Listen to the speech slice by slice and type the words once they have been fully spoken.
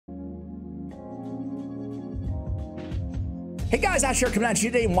Hey guys, Ash here coming at you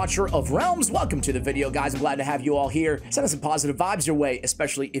today, Watcher of Realms. Welcome to the video, guys. I'm glad to have you all here. Send us some positive vibes your way,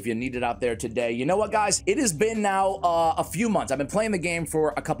 especially if you need it out there today. You know what, guys? It has been now a few months. I've been playing the game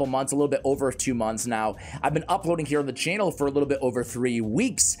for a couple months, a little bit over 2 months now. I've been uploading here on the channel for a little bit over 3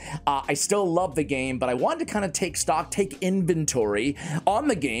 weeks. I still love the game, but I wanted to kind of take stock, take inventory on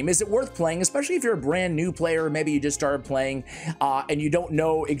the game. Is it worth playing, especially if you're a brand new player? Maybe you just started playing and you don't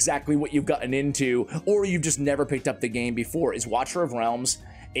know exactly what you've gotten into, or you've just never picked up the game before. Is Watcher of Realms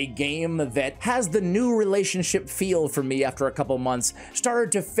a game that has the new relationship feel for me after a couple months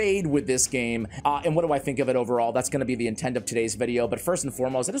started to fade with this game? And what do I think of it overall? That's going to be the intent of today's video. But first and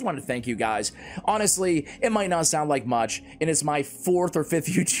foremost, I just wanted to thank you guys. Honestly, it might not sound like much, and it's my 4th or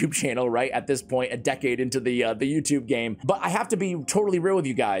 5th YouTube channel, right? At this point, a decade into the YouTube game. But I have to be totally real with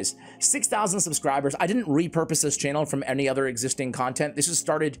you guys. 6,000 subscribers. I didn't repurpose this channel from any other existing content. This was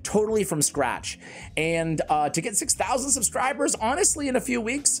started totally from scratch. And to get 6,000 subscribers, honestly, in a few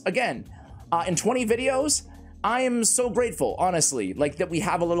weeks, again, in 20 videos, I am so grateful, honestly, like that we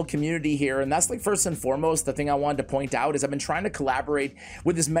have a little community here. And that's like first and foremost, the thing I wanted to point out is I've been trying to collaborate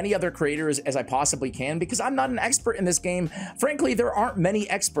with as many other creators as I possibly can because I'm not an expert in this game. Frankly, there aren't many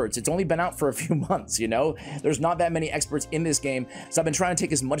experts. It's only been out for a few months, you know? There's not that many experts in this game. So I've been trying to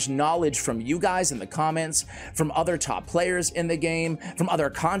take as much knowledge from you guys in the comments, from other top players in the game, from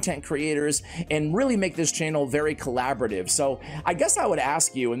other content creators, and really make this channel very collaborative. So I guess I would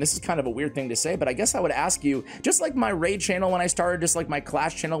ask you, and this is kind of a weird thing to say, but I guess I would ask you, just like my raid channel when I started, just like my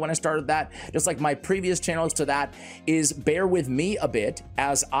clash channel when I started that, just like my previous channels to that, is bear with me a bit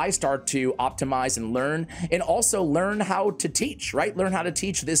as I start to optimize and learn, and also learn how to teach, right? Learn how to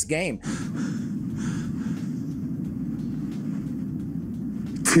teach this game.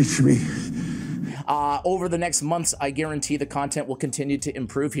 Teach me. Over the next months, I guarantee the content will continue to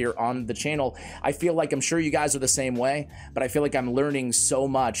improve here on the channel. I feel like, I'm sure you guys are the same way, but I feel like I'm learning so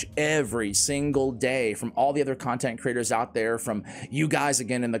much every single day from all the other content creators out there, from you guys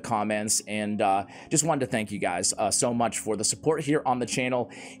again in the comments, and just wanted to thank you guys so much for the support here on the channel.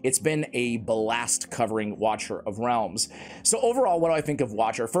 It's been a blast covering Watcher of Realms. So overall, what do I think of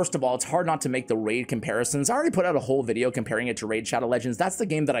Watcher? First of all, it's hard not to make the raid comparisons. I already put out a whole video comparing it to Raid Shadow Legends. That's the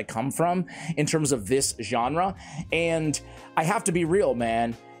game that I come from in terms of this genre, and I have to be real,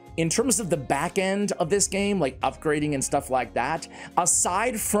 man. In terms of the back end of this game, like upgrading and stuff like that,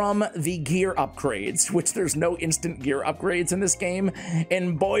 aside from the gear upgrades, which there's no instant gear upgrades in this game,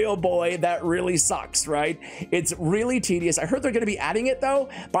 and boy oh boy, that really sucks, right? It's really tedious. I heard they're going to be adding it though.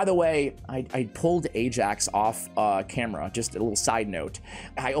 By the way, I pulled Ajax off camera. Just a little side note.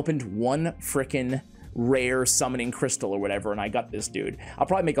 I opened one frickin' rare summoning crystal or whatever, and I got this dude. I'll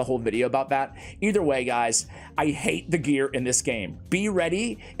probably make a whole video about that. Either way, guys, I hate the gear in this game. Be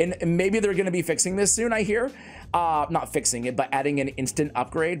ready, and maybe they're going to be fixing this soon, I hear. Not fixing it, but adding an instant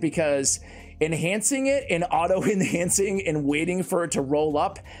upgrade, because enhancing it and auto-enhancing and waiting for it to roll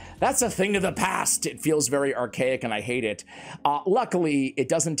up, that's a thing of the past. It feels very archaic and I hate it. Luckily, it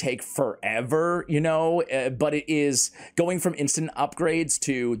doesn't take forever, you know, but it is, going from instant upgrades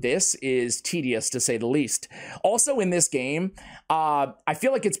to this is tedious to say the least. Also in this game, I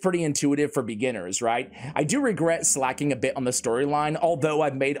feel like it's pretty intuitive for beginners, right? I do regret slacking a bit on the storyline, although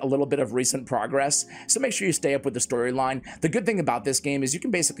I've made a little bit of recent progress. So make sure you stay up with the storyline. The good thing about this game is you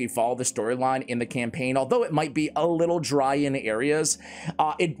can basically follow the storyline in the campaign, although it might be a little dry in areas.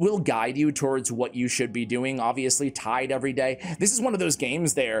 It will guide you towards what you should be doing. Obviously, Tide every day. This is one of those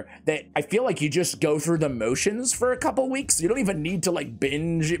games there that I feel like you just go through the motions for a couple weeks. You don't even need to like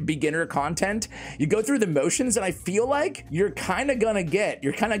binge beginner content. You go through the motions, and I feel like you're kind of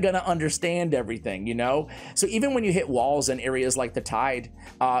gonna understand everything, you know? So even when you hit walls in areas like the Tide,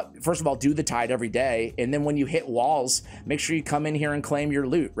 first of all, do the Tide every day, and then when you hit walls, make sure you come in here and claim your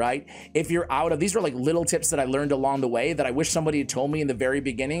loot, right? If you're out of, these are like little tips that I learned along the way that I wish somebody had told me in the very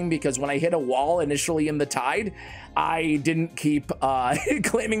beginning, because when I hit a wall initially in the Tide, I didn't keep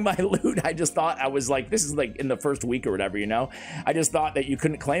claiming my loot. I just thought, I was like, this is like in the first week or whatever, you know? I just thought that you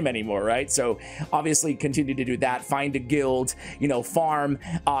couldn't claim anymore, right? So obviously continue to do that, find a guild, you know, farm.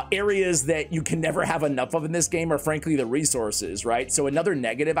 Areas that you can never have enough of in this game are frankly the resources, right? So another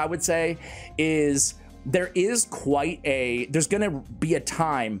negative I would say is there's gonna be a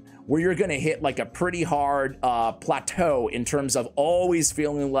time where you're gonna hit like a pretty hard plateau in terms of always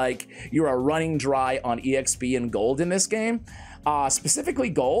feeling like you are running dry on EXP and gold in this game. Specifically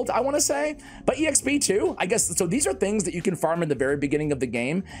gold, I want to say, but EXP too, I guess. So these are things that you can farm in the very beginning of the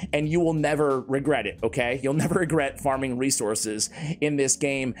game, and you will never regret it, okay? You'll never regret farming resources in this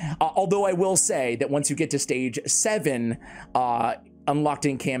game. Although I will say that once you get to stage 7, unlocked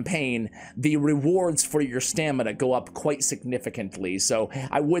in campaign, the rewards for your stamina go up quite significantly. So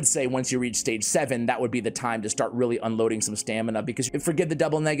I would say once you reach stage 7, that would be the time to start really unloading some stamina, because forget the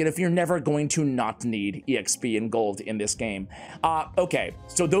double negative, you're never going to not need EXP and gold in this game. Okay,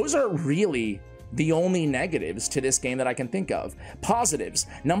 so those are really the only negatives to this game that I can think of. Positives.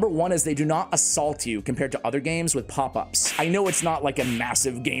 Number one is they do not assault you compared to other games with pop-ups. I know it's not like a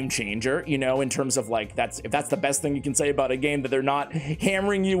massive game changer, you know, in terms of like, if that's the best thing you can say about a game, that they're not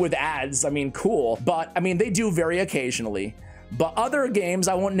hammering you with ads. I mean, cool. But I mean, they do very occasionally. But other games,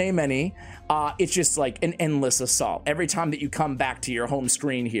 I won't name any, it's just like an endless assault. Every time that you come back to your home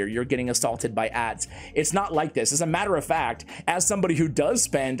screen here, you're getting assaulted by ads. It's not like this. As a matter of fact, as somebody who does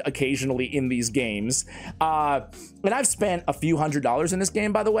spend occasionally in these games, and I've spent a few $100s in this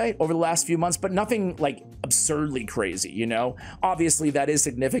game, by the way, over the last few months, but nothing like absurdly crazy, you know? Obviously, that is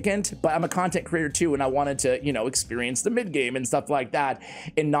significant, but I'm a content creator too, and I wanted to, you know, experience the mid-game and stuff like that,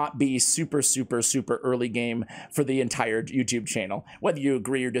 and not be super, super, super early game for the entire YouTube channel. Whether you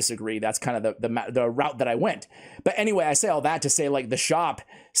agree or disagree, that's kind of the route that I went. But anyway, I say all that to say, like, the shop,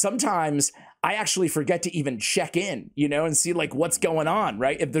 sometimes I actually forget to even check in, you know, and see like what's going on,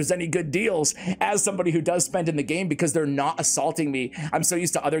 right? If there's any good deals, as somebody who does spend in the game, because they're not assaulting me. I'm so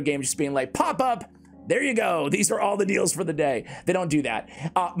used to other games just being like, pop up, there you go, these are all the deals for the day. They don't do that.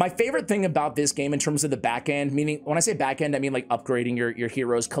 My favorite thing about this game in terms of the back end, meaning when I say back end, I mean like upgrading your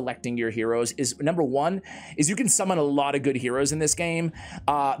heroes, collecting your heroes, is number one, is you can summon a lot of good heroes in this game.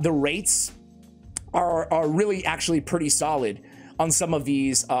 The rates are really actually pretty solid on some of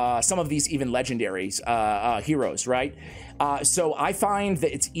these even legendaries, heroes, right? So I find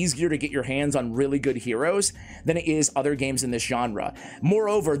that it's easier to get your hands on really good heroes than it is other games in this genre.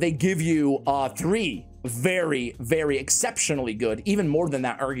 Moreover, they give you 3 very, very exceptionally good, even more than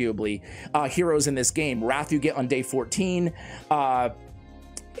that arguably, heroes in this game. Wrath you get on day 14,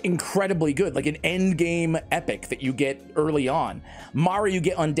 incredibly good, like an end game epic that you get early on. Mara you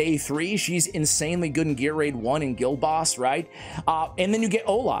get on day 3, she's insanely good in Gear Raid 1 and Guild Boss, right? And then you get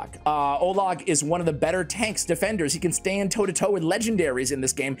Olag. Olag is one of the better tanks defenders. He can stand toe-to-toe with legendaries in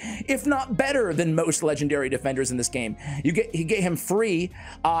this game, if not better than most legendary defenders in this game. You get him free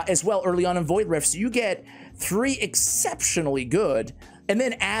as well early on in Void Rift, so you get 3 exceptionally good, and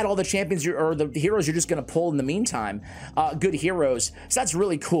then add all the champions or the heroes you're just going to pull in the meantime. Good heroes. So that's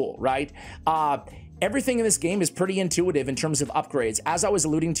really cool, right? Everything in this game is pretty intuitive in terms of upgrades. As I was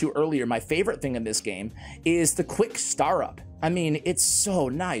alluding to earlier, my favorite thing in this game is the quick star up. I mean, it's so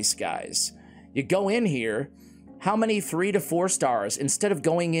nice, guys. You go in here, how many 3 to 4 stars, instead of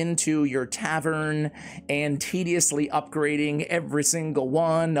going into your tavern and tediously upgrading every single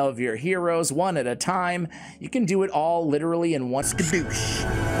one of your heroes one at a time, you can do it all literally in one skadoosh.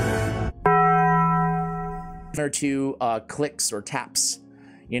 Or 2 clicks or taps,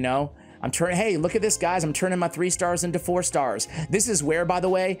 you know? Hey, look at this, guys. I'm turning my 3 stars into 4 stars. This is where, by the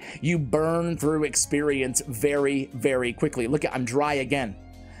way, you burn through experience very, very quickly. Look, I'm dry again.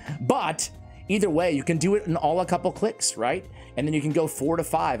 But either way, you can do it in all a couple clicks, right? And then you can go 4 to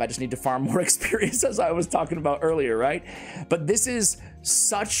 5. I just need to farm more experience, as I was talking about earlier, right? But this is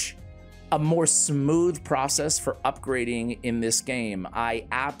such a more smooth process for upgrading in this game. I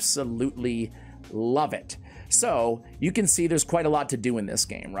absolutely love it. So you can see there's quite a lot to do in this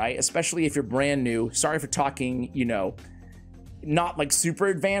game, right? Especially if you're brand new. Sorry for talking, you know, not like super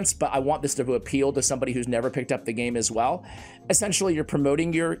advanced, but I want this to appeal to somebody who's never picked up the game as well. Essentially, you're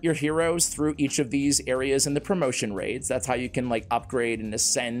promoting your heroes through each of these areas in the promotion raids. That's how you can like upgrade and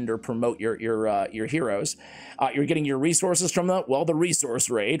ascend or promote your heroes. You're getting your resources from the resource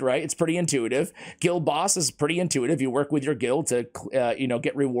raid, right? It's pretty intuitive. Guild boss is pretty intuitive. You work with your guild to you know,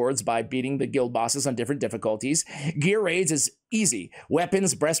 get rewards by beating the guild bosses on different difficulties. Gear raids is easy.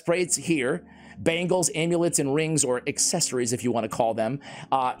 Weapons, breastplates here. Bangles, amulets, and rings, or accessories if you want to call them,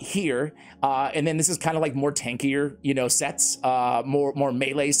 here. And then this is kind of like more tankier, you know, sets, more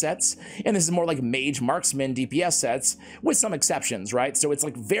melee sets. And this is more like mage, marksman, DPS sets, with some exceptions, right? So it's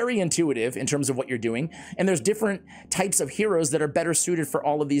like very intuitive in terms of what you're doing. And there's different types of heroes that are better suited for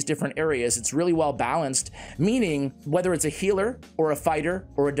all of these different areas. It's really well balanced, meaning whether it's a healer or a fighter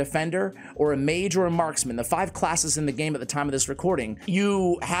or a defender or a mage or a marksman, the 5 classes in the game at the time of this recording,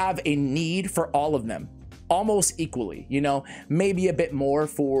 you have a need for all of them almost equally, you know, maybe a bit more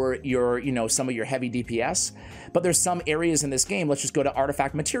for your, you know, some of your heavy DPS, but there's some areas in this game. Let's just go to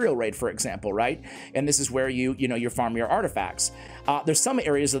artifact material raid, for example, right? And this is where you farm your artifacts. There's some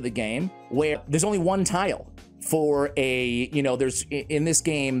areas of the game where there's only 1 tile for a, you know, in this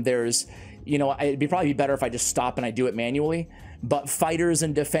game, there's, you know, it'd probably be better if I just stop and I do it manually, but fighters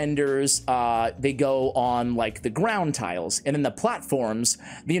and defenders, they go on like the ground tiles, and then the platforms,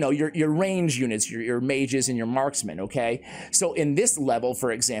 you know, your range units, your mages and your marksmen, okay? So in this level,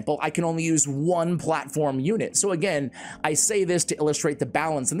 for example, I can only use one platform unit. So again, I say this to illustrate the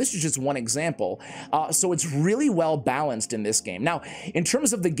balance, and this is just one example. So it's really well balanced in this game. Now, in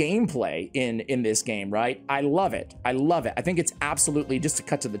terms of the gameplay in this game, right, I love it. I love it. I think it's absolutely, just to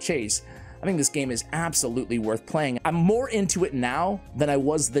cut to the chase, I think this game is absolutely worth playing. I'm more into it now than I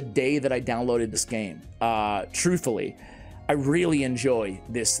was the day that I downloaded this game. Truthfully, I really enjoy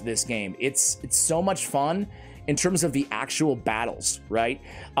this game. It's so much fun in terms of the actual battles, right?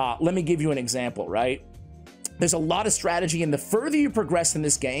 Let me give you an example, right? There's a lot of strategy, and the further you progress in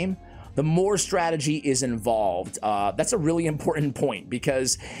this game, the more strategy is involved. That's a really important point,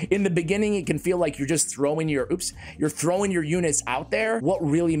 because in the beginning, it can feel like you're just throwing your, you're throwing your units out there. What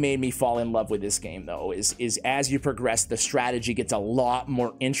really made me fall in love with this game, though, is as you progress, the strategy gets a lot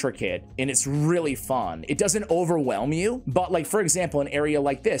more intricate, and it's really fun. It doesn't overwhelm you, but like, for example, an area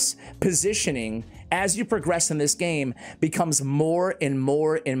like this, positioning as you progress in this game becomes more and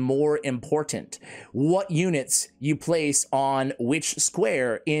more and more important. What units you place on which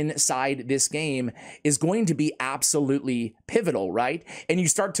square inside this game is going to be absolutely pivotal, right? And you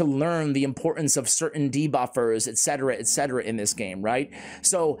start to learn the importance of certain debuffers, et cetera, in this game, right?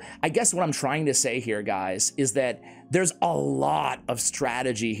 So I guess what I'm trying to say here, guys, is that there's a lot of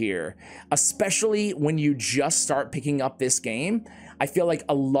strategy here, especially when you just start picking up this game. I feel like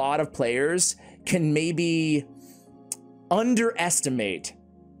a lot of players can maybe underestimate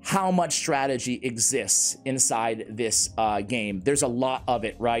how much strategy exists inside this game. There's a lot of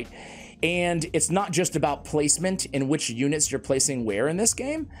it, right? And it's not just about placement in which units you're placing where in this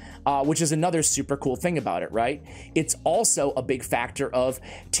game, which is another super cool thing about it, right? It's also a big factor of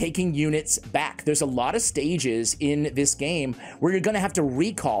taking units back. There's a lot of stages in this game where you're gonna have to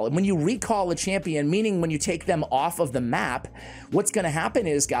recall. And when you recall a champion, meaning when you take them off of the map, what's gonna happen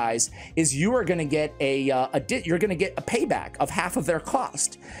is, guys, is you are gonna get you're gonna get a payback of half of their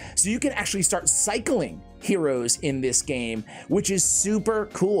cost. So you can actually start cycling heroes in this game, which is super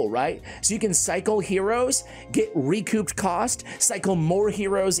cool, right? So you can cycle heroes, get recouped cost, cycle more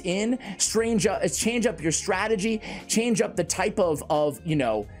heroes in, change up your strategy, change up the type of you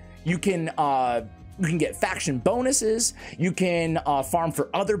know, you can get faction bonuses, you can farm for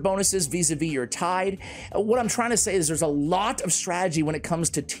other bonuses vis-a-vis your tide. What I'm trying to say is there's a lot of strategy when it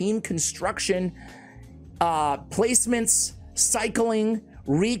comes to team construction, placements, cycling,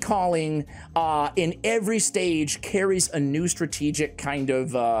 recalling, in every stage carries a new strategic kind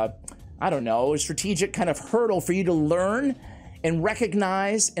of, I don't know, a strategic kind of hurdle for you to learn and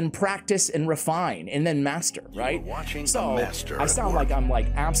recognize and practice and refine and then master, right? So I sound like I'm like,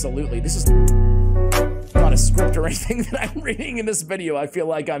 absolutely, this is not a script or anything that I'm reading in this video. I feel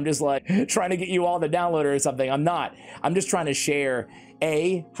like I'm just like trying to get you all to download it or something. I'm not. I'm just trying to share,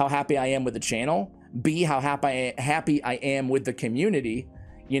 A, how happy I am with the channel, B, how happy I am with the community,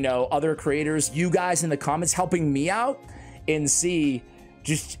 you know, other creators, you guys in the comments helping me out, and C,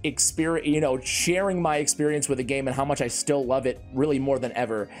 just experience, you know, sharing my experience with the game and how much I still love it really more than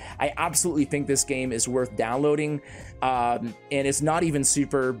ever. I absolutely think this game is worth downloading, and it's not even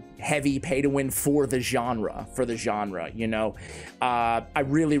super heavy pay to win for the genre, you know. I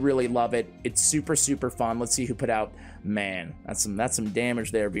really love it. It's super fun. Let's see who put out. Man, that's some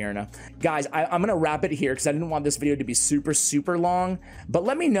damage there, Vierna. Guys, I'm gonna wrap it here because I didn't want this video to be super long, but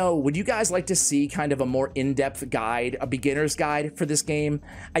let me know, would you guys like to see kind of a more in-depth guide, a beginner's guide for this game?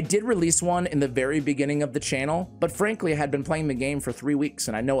 I did release one in the very beginning of the channel, but frankly, I had been playing the game for 3 weeks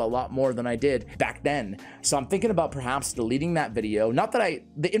and I know a lot more than I did back then. So I'm thinking about perhaps deleting that video. Not that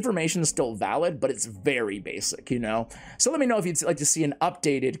the information is still valid, but it's very basic, you know? So let me know if you'd like to see an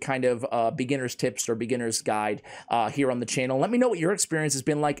updated kind of beginner's tips or beginner's guide here on the channel. Let me know what your experience has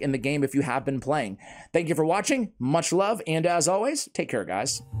been like in the game if you have been playing. Thank you for watching. Much love, and as always, take care,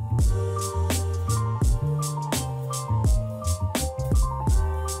 guys.